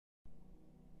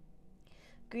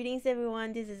Greetings,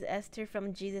 everyone. This is Esther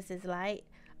from Jesus is Light.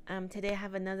 Today I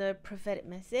have another prophetic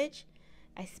message.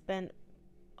 I spent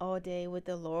all day with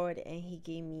the Lord, and He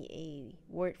gave me a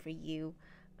word for you.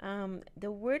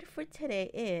 The word for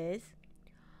today is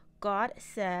God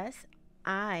says,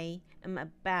 I am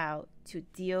about to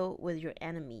deal with your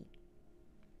enemy.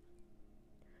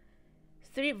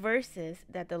 3 verses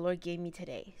that the Lord gave me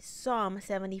today. Psalm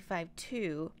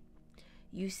 75:2.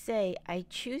 You say, I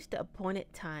choose the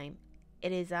appointed time.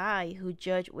 It is I who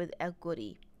judge with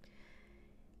equity.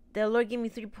 The Lord gave me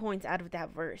 3 points out of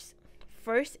that verse.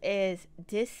 First is,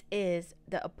 this is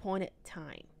the appointed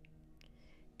time.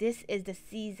 This is the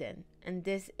season, and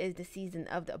this is the season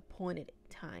of the appointed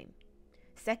time.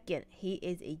 Second, He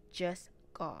is a just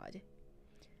God.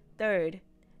 Third,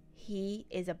 He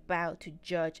is about to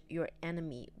judge your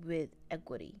enemy with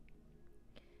equity.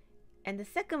 And the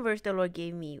second verse the Lord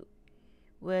gave me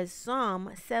was Psalm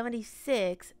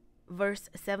 76, verse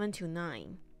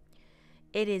 7-9.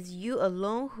 It is you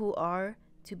alone who are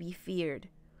to be feared.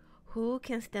 Who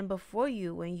can stand before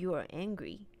you when you are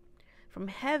angry? From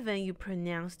heaven you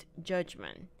pronounced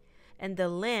judgment, and the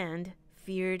land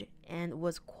feared and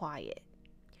was quiet.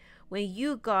 When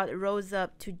you, God, rose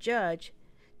up to judge,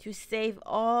 to save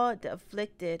all the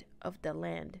afflicted of the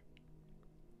land.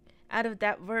 Out of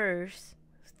that verse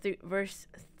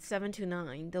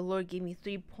 7-9, the Lord gave me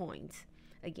 3 points.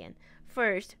 Again,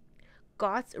 first,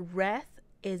 God's wrath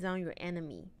is on your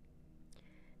enemy.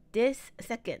 This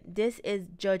is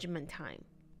judgment time.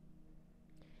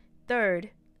 Third,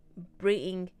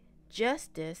 bringing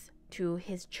justice to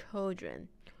His children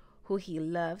who He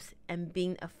loves and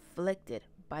being afflicted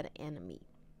by the enemy.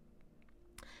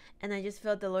 And I just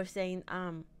felt the Lord saying,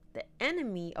 the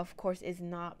enemy, of course, is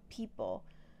not people.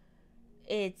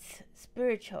 It's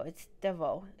spiritual, it's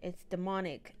devil, it's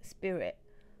demonic spirit.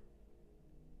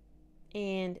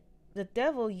 And the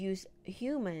devil used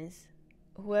humans,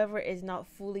 whoever is not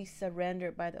fully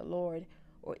surrendered by the Lord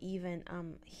or even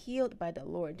healed by the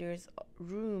Lord. There's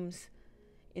rooms,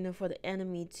 for the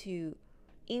enemy to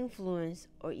influence,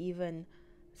 or even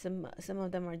some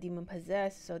of them are demon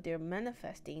possessed, so they're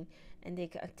manifesting and they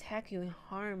can attack you and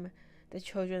harm the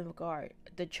children of God.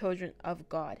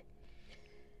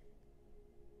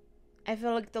 I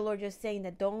feel like the Lord just saying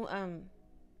that don't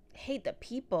hate the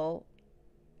people,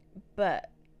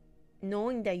 but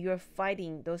knowing that you're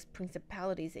fighting those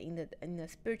principalities in the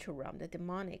spiritual realm, the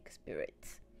demonic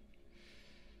spirits.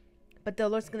 But the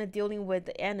Lord's gonna dealing with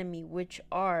the enemy, which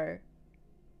are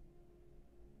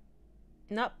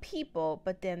not people,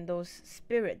 but then those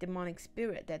demonic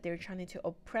spirit that they're trying to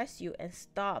oppress you and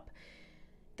stop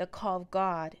the call of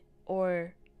God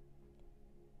or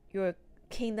your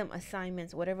kingdom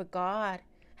assignments, whatever God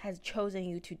has chosen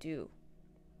you to do.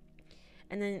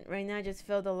 And then right now I just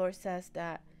feel the Lord says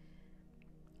that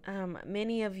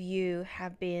many of you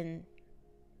have been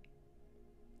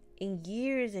in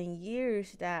years and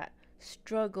years that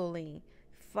struggling,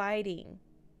 fighting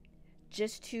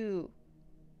just to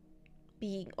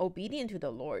be obedient to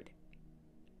the Lord.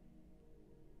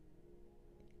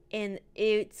 And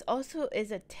it's also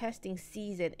is a testing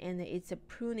season, and it's a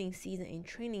pruning season and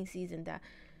training season, that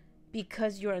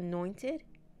because you're anointed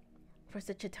for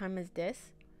such a time as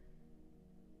this.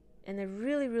 And I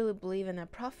really, really believe, and I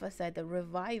prophesy the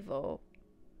revival,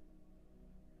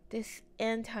 this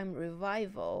end time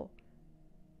revival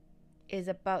is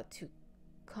about to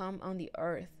come on the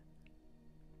earth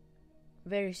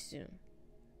very soon.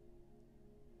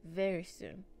 Very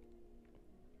soon.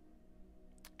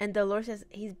 And the Lord says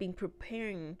He's been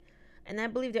preparing, and I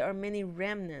believe there are many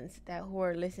remnants who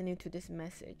are listening to this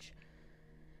message,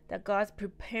 that God's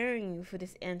preparing you for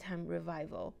this end time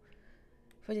revival,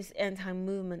 for this end time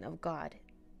movement of God.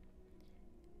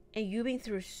 And you've been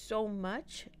through so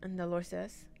much, and the Lord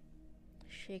says,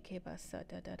 and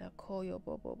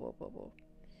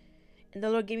the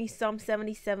Lord gave me Psalm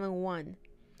 77:1.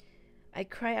 I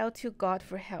cry out to God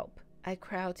for help. I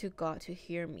cry out to God to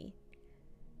hear me.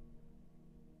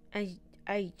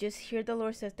 I just hear the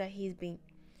Lord says that He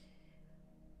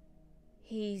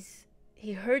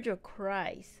heard your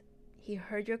cries. He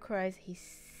heard your cries. He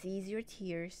sees your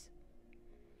tears.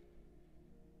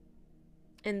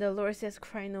 And the Lord says,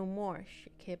 cry no more.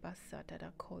 The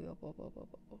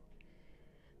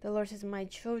Lord says, my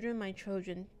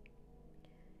children,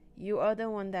 you are the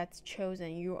one that's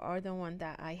chosen. You are the one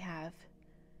that I have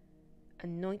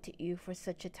anointed you for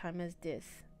such a time as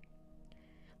this.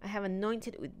 I have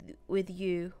anointed with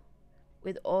you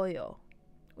with oil,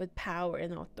 with power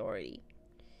and authority.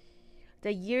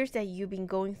 The years that you've been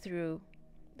going through,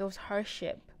 those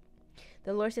hardship,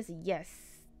 the Lord says,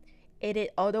 yes,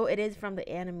 although it is from the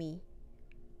enemy,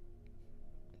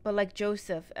 But like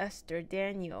Joseph, Esther,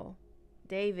 Daniel,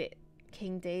 David,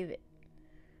 King David,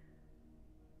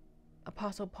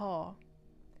 Apostle Paul,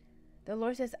 the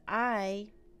Lord says, I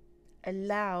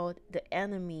allowed the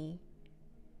enemy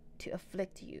to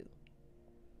afflict you.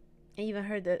 I even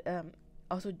heard that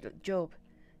also Job,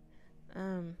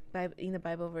 in the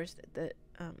Bible verse,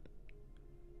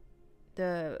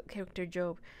 the character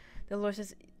Job, the Lord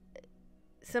says,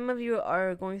 some of you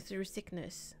are going through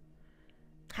sickness,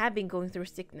 have been going through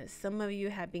sickness. Some of you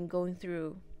have been going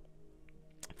through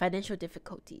financial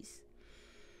difficulties.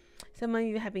 Some of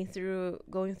you have been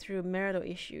going through marital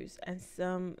issues, and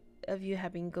some of you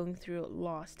have been going through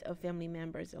loss of family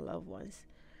members and loved ones.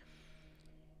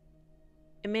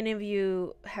 And many of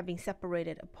you have been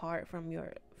separated apart from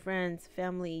your friends,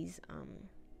 families,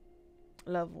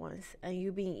 loved ones, and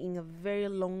you being in a very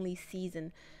lonely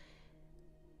season,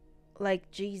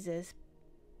 like Jesus,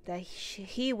 that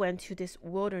he went to this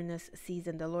wilderness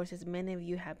season. The Lord says many of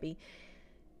you have been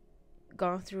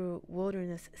gone through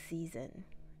wilderness season,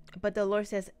 but the Lord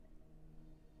says,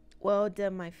 well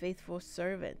done, my faithful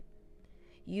servant.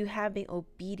 You have been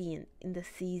obedient in the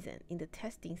season, in the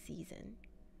testing season.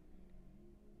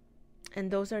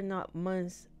 And those are not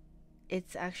months,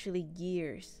 it's actually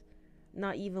years.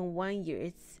 Not even 1 year,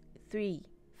 it's 3,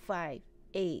 5,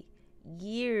 8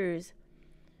 years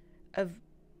of,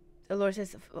 the Lord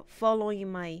says, following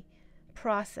my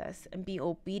process and being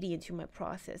obedient to my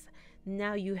process.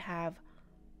 Now you have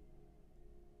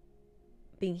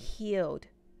been healed.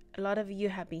 A lot of you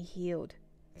have been healed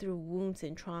through wounds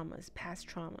and traumas, past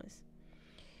traumas.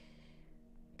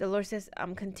 The Lord says,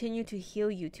 I'm continue to heal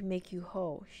you, to make you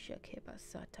whole.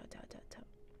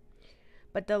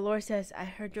 But the Lord says, I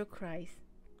heard your cries,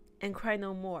 and cry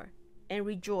no more, and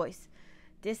rejoice.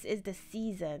 This is the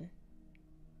season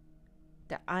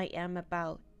that I am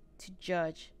about to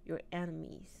judge your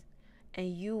enemies, and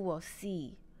you will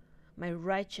see my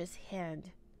righteous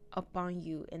hand upon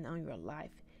you and on your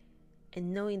life,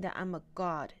 and knowing that I'm a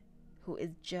God who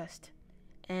is just,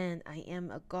 and I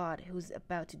am a God who's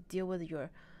about to deal with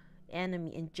your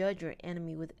enemy and judge your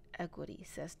enemy with equity,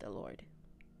 says the Lord.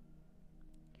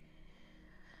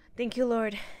 Thank you,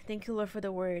 Lord. Thank you, Lord, for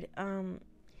the word.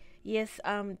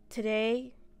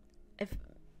 Today, if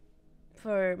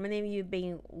for many of you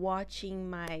been watching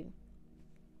my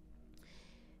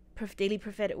daily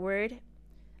prophetic word,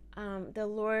 the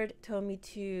Lord told me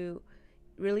to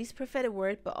release prophetic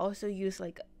word, but also use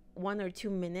like 1 or 2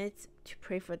 minutes to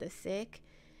pray for the sick.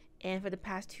 And for the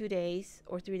past 2 days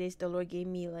or 3 days, the Lord gave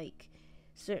me like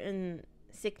certain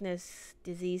sickness,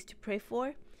 disease to pray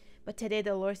for. But today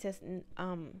the Lord says,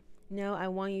 no, I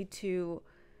want you to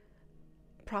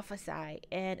prophesy.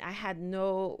 And I had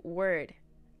no word.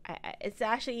 It's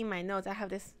actually in my notes. I have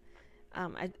this,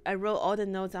 I wrote all the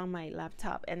notes on my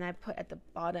laptop, and I put at the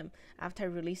bottom, after I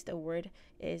released the word,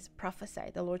 is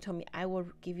prophesy. The Lord told me, I will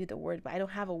give you the word, but I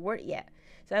don't have a word yet.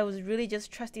 So I was really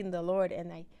just trusting the Lord,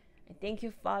 and I thank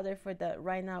you, Father, for the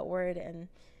right now word, and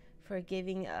for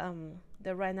giving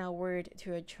the right now word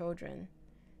to your children,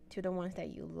 to the ones that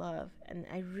you love. And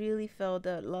I really felt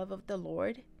the love of the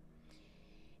Lord.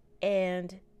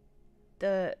 And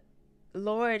the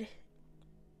Lord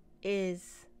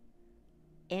is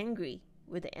angry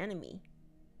with the enemy.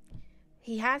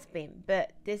 He has been,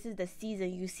 but this is the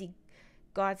season you see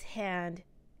God's hand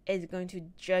is going to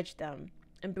judge them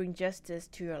and bring justice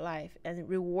to your life and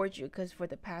reward you. Because for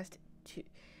the past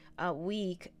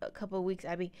a couple of weeks,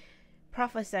 I've been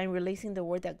prophesying, releasing the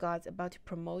word that God's about to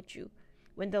promote you.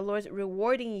 When the Lord's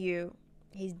rewarding you,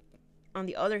 he's, on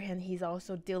the other hand, he's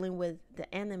also dealing with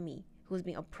the enemy who's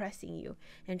been oppressing you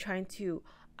and trying to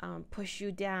push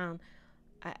you down.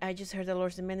 I just heard the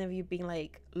Lord say, many of you being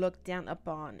like looked down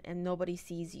upon and nobody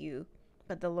sees you.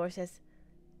 But the Lord says,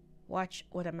 watch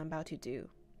what I'm about to do.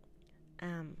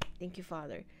 Thank you,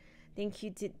 Father. Thank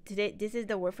you. Today, this is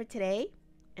the word for today,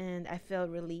 and I feel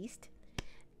released.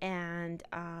 And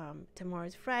tomorrow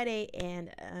is Friday,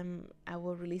 and I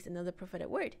will release another prophetic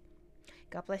word.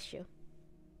 God bless you.